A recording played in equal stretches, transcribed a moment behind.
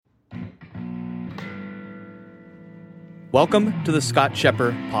Welcome to the Scott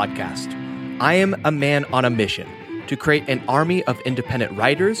Scheper Podcast. I am a man on a mission to create an army of independent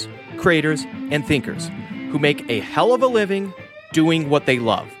writers, creators, and thinkers who make a hell of a living doing what they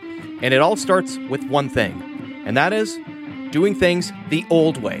love. And it all starts with one thing, and that is doing things the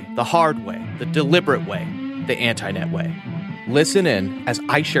old way, the hard way, the deliberate way, the anti-net way. Listen in as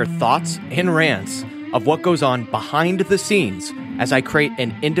I share thoughts and rants of what goes on behind the scenes as I create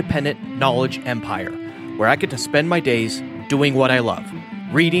an independent knowledge empire where I get to spend my days doing what I love,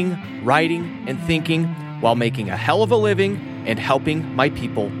 reading, writing, and thinking while making a hell of a living and helping my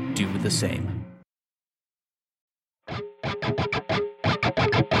people do the same.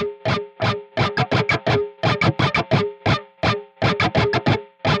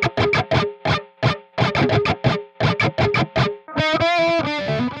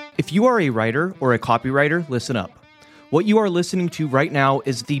 If you are a writer or a copywriter, listen up. What you are listening to right now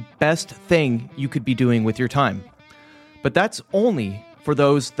is the best thing you could be doing with your time. But that's only for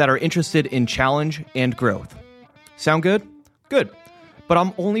those that are interested in challenge and growth. Sound good? Good. But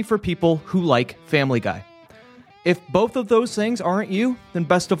I'm only for people who like Family Guy. If both of those things aren't you, then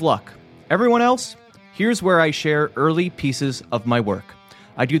best of luck. Everyone else, here's where I share early pieces of my work.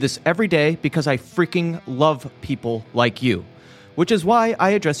 I do this every day because I freaking love people like you, which is why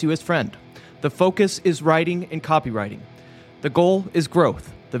I address you as friend. The focus is writing and copywriting. The goal is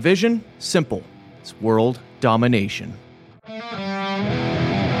growth. The vision, simple. It's world domination.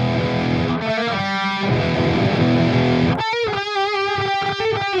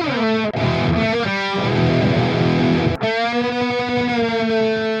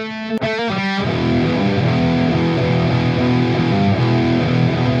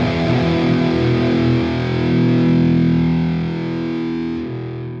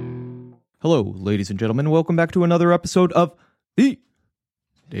 Hello, ladies and gentlemen. Welcome back to another episode of The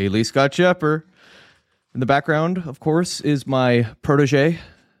Daily Scott Scheper. In the background, of course, is my protege.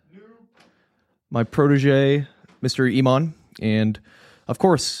 Mr. Iman. And, of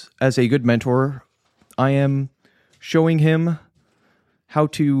course, as a good mentor, I am showing him how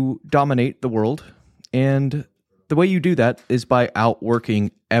to dominate the world. And the way you do that is by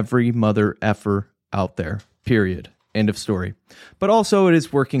outworking every mother effer out there. Period. End of story. But also, it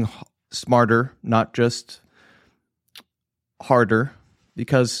is working smarter, not just harder,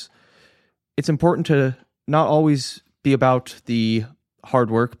 because it's important to not always be about the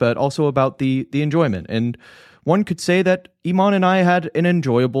hard work, but also about the enjoyment. And one could say that Iman and I had an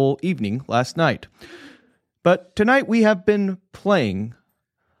enjoyable evening last night. But tonight we have been playing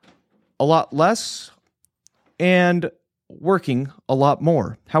a lot less and working a lot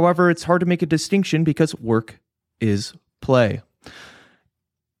more. However, it's hard to make a distinction because work is play.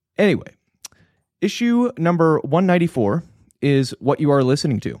 Anyway, issue number 194 is what you are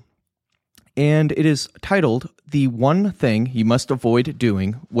listening to. And it is titled, The One Thing You Must Avoid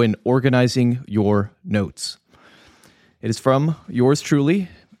Doing When Organizing Your Notes. It is from yours truly,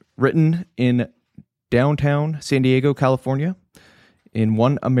 written in downtown San Diego, California, in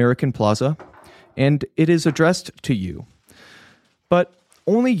One American Plaza, and it is addressed to you. But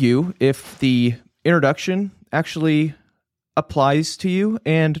only you if the introduction actually applies to you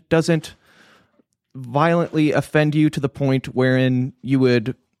and doesn't violently offend you to the point wherein you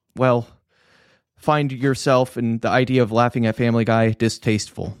would, well, find yourself in the idea of laughing at Family Guy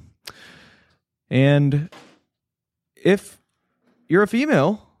distasteful. And if you're a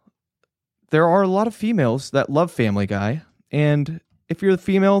female, there are a lot of females that love Family Guy. And if you're a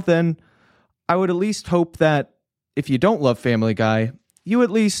female, then I would at least hope that if you don't love Family Guy, you at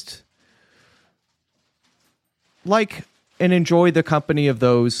least like and enjoy the company of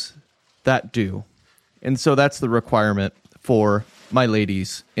those that do. And so that's the requirement for my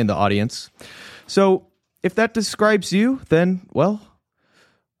ladies in the audience. So if that describes you, then, well,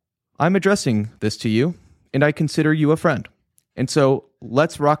 I'm addressing this to you, and I consider you a friend. And so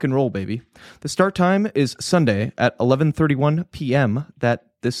let's rock and roll, baby. The start time is Sunday at 11:31 p.m. that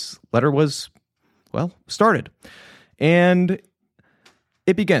this letter was, well, started. And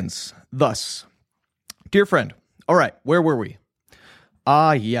it begins thus. Dear friend, all right, where were we?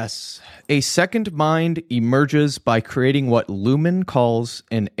 Ah, yes. A second mind emerges by creating what Luhmann calls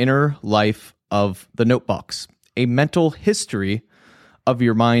an inner life of the notebox, a mental history of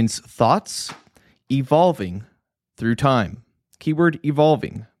your mind's thoughts evolving through time. Keyword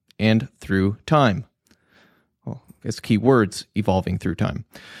evolving and through time. Well, I guess keywords evolving through time.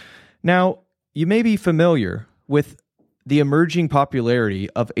 Now, you may be familiar with the emerging popularity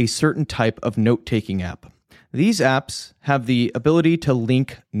of a certain type of note-taking app. These apps have the ability to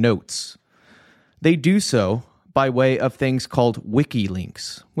link notes. They do so by way of things called wiki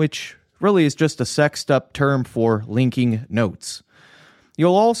links, which really is just a sexed up term for linking notes.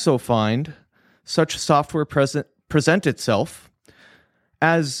 You'll also find such software present itself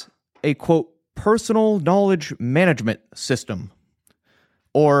as a, quote, personal knowledge management system,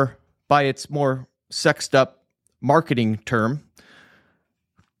 or by its more sexed up marketing term,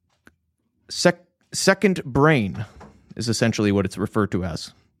 second brain is essentially what it's referred to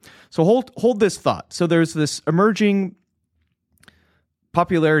as. So hold this thought. So there's this emerging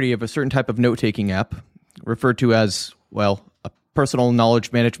popularity of a certain type of note-taking app referred to as, well, a personal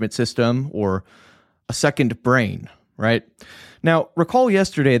knowledge management system or a second brain, right? Now, recall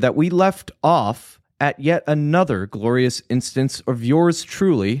yesterday that we left off at yet another glorious instance of yours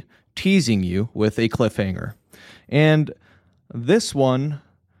truly teasing you with a cliffhanger. And this one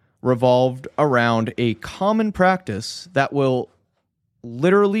revolved around a common practice that will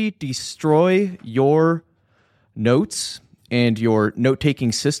literally destroy your notes and your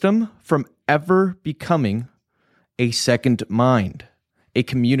note-taking system from ever becoming a second mind, a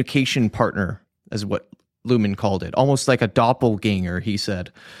communication partner, as what Luhmann called it, almost like a doppelganger, he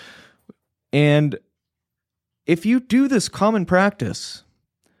said. And if you do this common practice,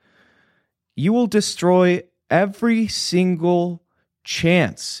 you will destroy every single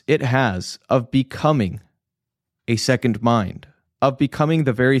chance it has of becoming a second mind, of becoming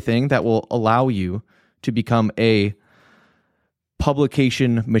the very thing that will allow you to become a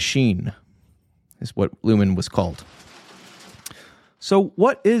publication machine, is what Luhmann was called. So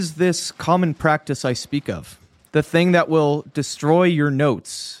what is this common practice I speak of? The thing that will destroy your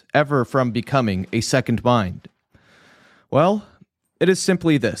notes ever from becoming a second mind? Well, it is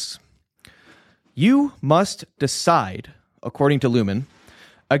simply this. You must decide, according to Luhmann,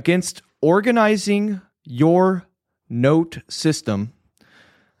 against organizing your note system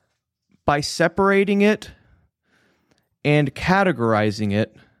by separating it and categorizing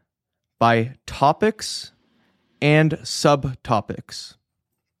it by topics and subtopics.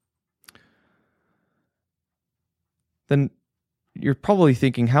 Then you're probably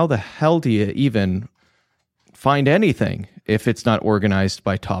thinking, how the hell do you even find anything if it's not organized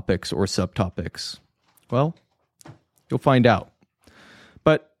by topics or subtopics? Well, you'll find out.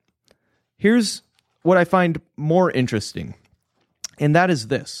 But here's what I find more interesting, and that is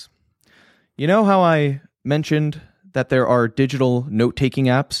this. You know how I mentioned that there are digital note-taking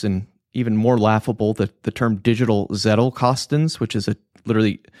apps, and even more laughable, the term digital Zettelkastens, which is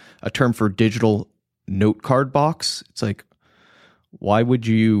literally a term for digital note card box. It's like, why would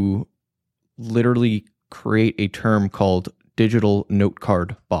you literally create a term called digital note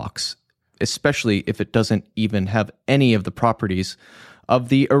card box, especially if it doesn't even have any of the properties of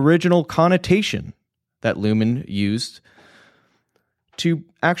the original connotation that Luhmann used to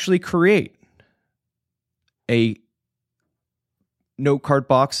actually create a note card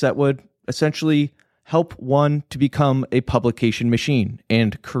box that would essentially help one to become a publication machine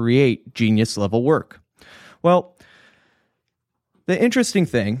and create genius level work. Well, the interesting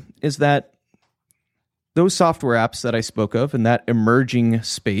thing is that those software apps that I spoke of in that emerging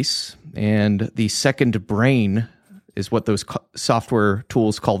space, and the second brain is what those software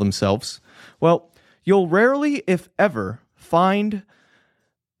tools call themselves, well, you'll rarely, if ever, find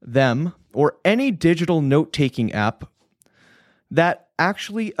them or any digital note-taking app that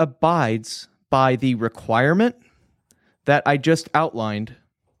actually abides by the requirement that I just outlined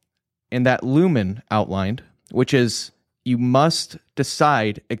and that Luhmann outlined, which is you must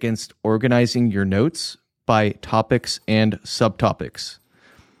decide against organizing your notes by topics and subtopics.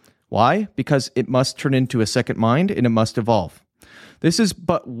 Why? Because it must turn into a second mind and it must evolve. This is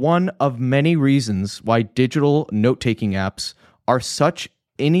but one of many reasons why digital note-taking apps are such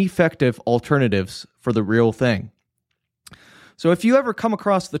ineffective alternatives for the real thing. So if you ever come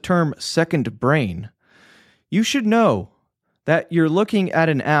across the term second brain, you should know that you're looking at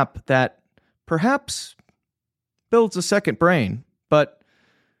an app that perhaps builds a second brain, but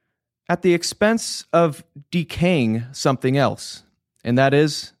at the expense of decaying something else, and that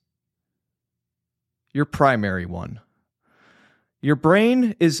is your primary one. Your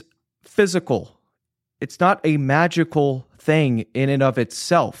brain is physical. It's not a magical thing in and of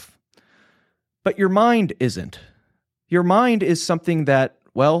itself, but your mind isn't. Your mind is something that,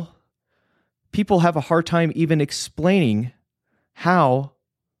 well, people have a hard time even explaining how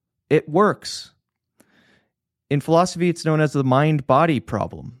it works. In philosophy, it's known as the mind-body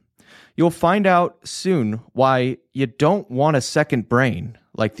problem. You'll find out soon why you don't want a second brain,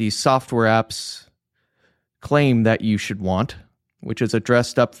 like these software apps claim that you should want, which is a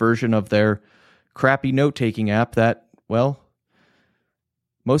dressed-up version of their crappy note-taking app that, well,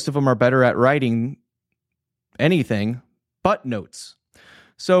 most of them are better at writing anything but notes.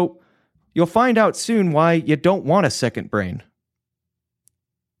 So you'll find out soon why you don't want a second brain.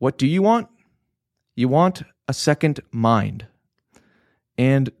 What do you want? You want a second mind.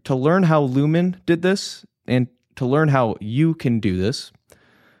 And to learn how Lumen did this, and to learn how you can do this,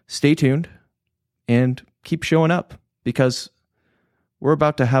 stay tuned and keep showing up, because we're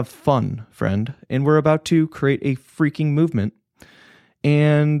about to have fun, friend, and we're about to create a freaking movement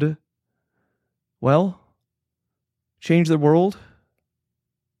and, well, change the world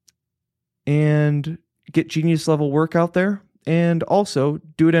and get genius level work out there, and also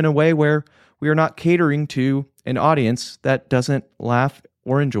do it in a way where we are not catering to an audience that doesn't laugh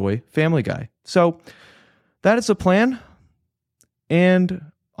or enjoy Family Guy. So that is the plan,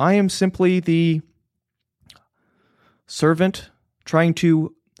 and I am simply the servant trying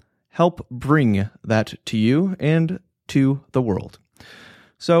to help bring that to you and to the world.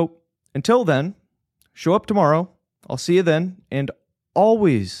 So until then, show up tomorrow. I'll see you then, and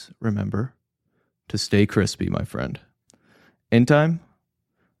always remember to stay crispy, my friend. End time,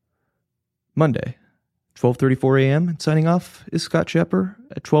 Monday, 12:34 a.m. And signing off is Scott Shepard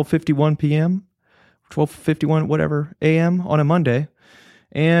at 12:51 p.m., 12:51 whatever a.m. on a Monday.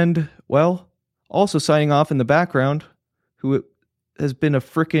 And, well, also signing off in the background, who has been a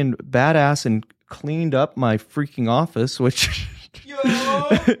freaking badass and cleaned up my freaking office, which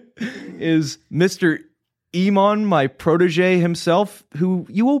is Mr. Iman, my protege himself, who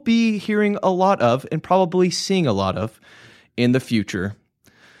you will be hearing a lot of and probably seeing a lot of in the future.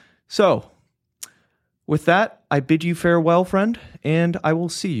 So, with that, I bid you farewell, friend, and I will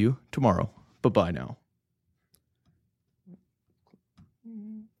see you tomorrow. Bye-bye now.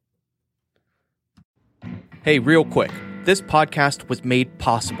 Hey, real quick. This podcast was made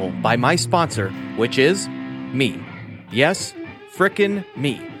possible by my sponsor, which is me. Yes, frickin'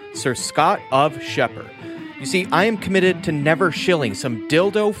 me, Sir Scott of Shepard. You see, I am committed to never shilling some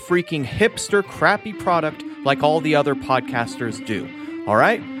dildo freaking hipster crappy product like all the other podcasters do. All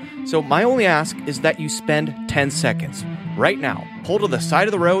right? So my only ask is that you spend 10 seconds right now, pull to the side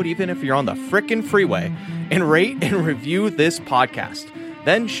of the road, even if you're on the frickin' freeway, and rate and review this podcast.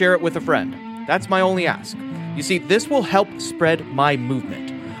 Then share it with a friend. That's my only ask. You see, this will help spread my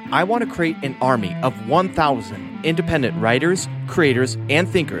movement. I want to create an army of 1,000 independent writers, creators, and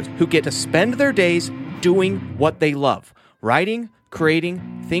thinkers who get to spend their days doing what they love: writing,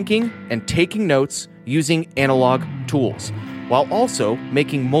 creating, thinking, and taking notes using analog tools, while also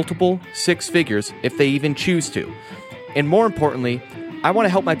making multiple six figures if they even choose to. And more importantly, I want to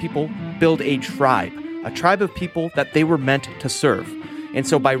help my people build a tribe of people that they were meant to serve. And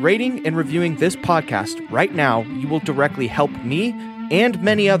so by rating and reviewing this podcast right now, you will directly help me and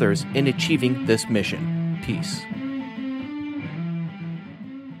many others in achieving this mission. Peace.